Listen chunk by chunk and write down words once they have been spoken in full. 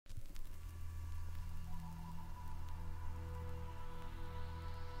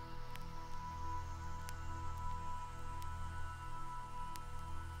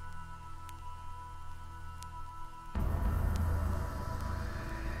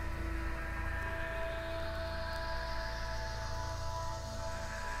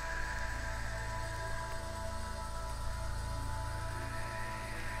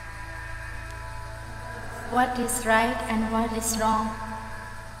what is right and what is wrong.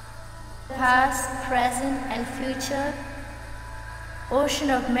 Past, present and future, ocean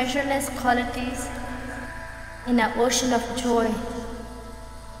of measureless qualities in an ocean of joy.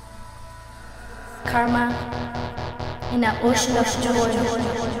 Karma in an ocean of joy.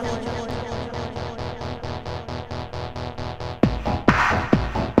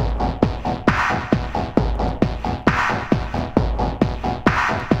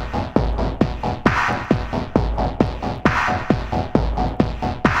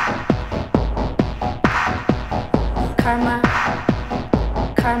 Karma,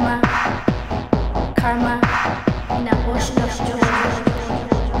 karma, karma in an ocean of joy.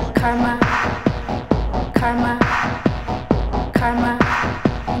 Karma, karma, karma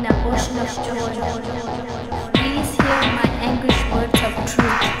in an ocean of joy. Please hear my anguished words of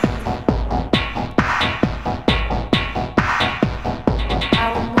truth.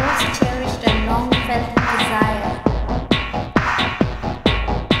 Our most cherished and long felt desire.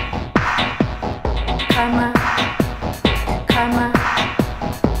 Karma. Karma,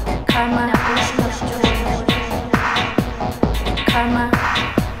 karma, ocean of joy. Karma,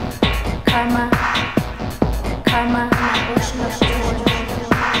 karma, karma, ocean of joy.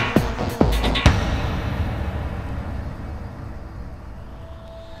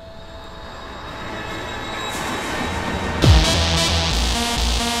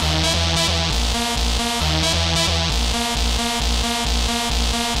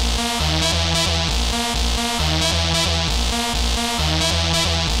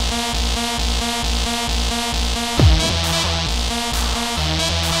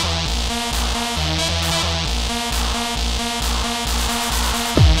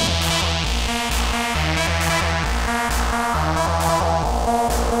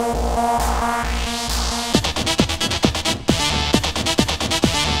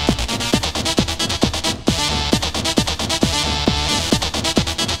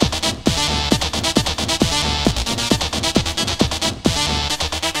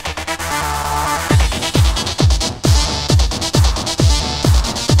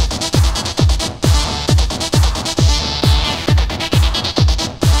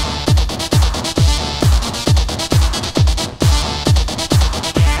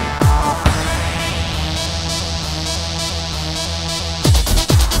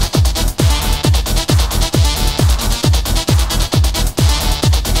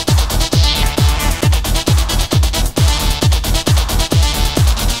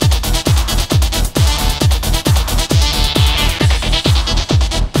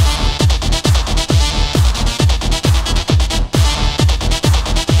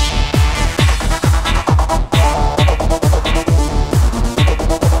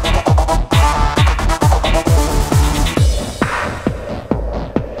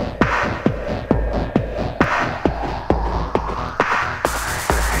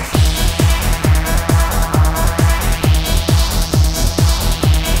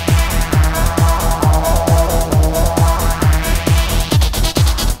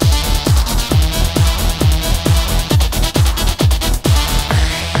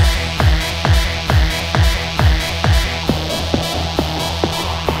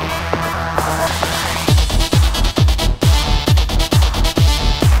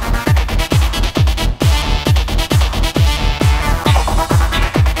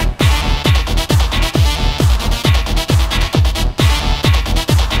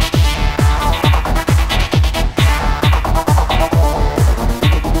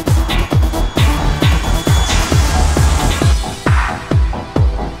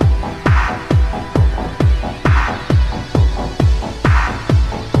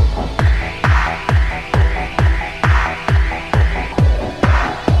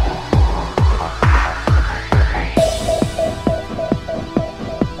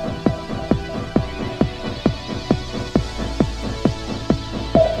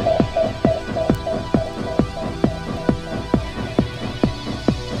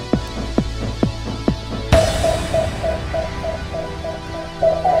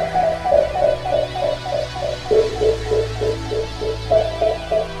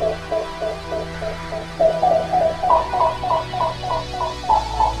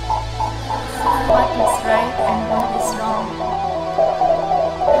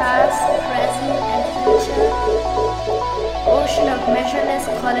 Measureless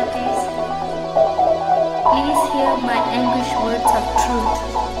qualities, please hear my anguished words of truth.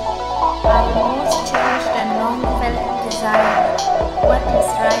 Our most cherished and long felt desire, what is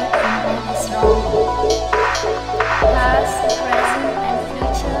right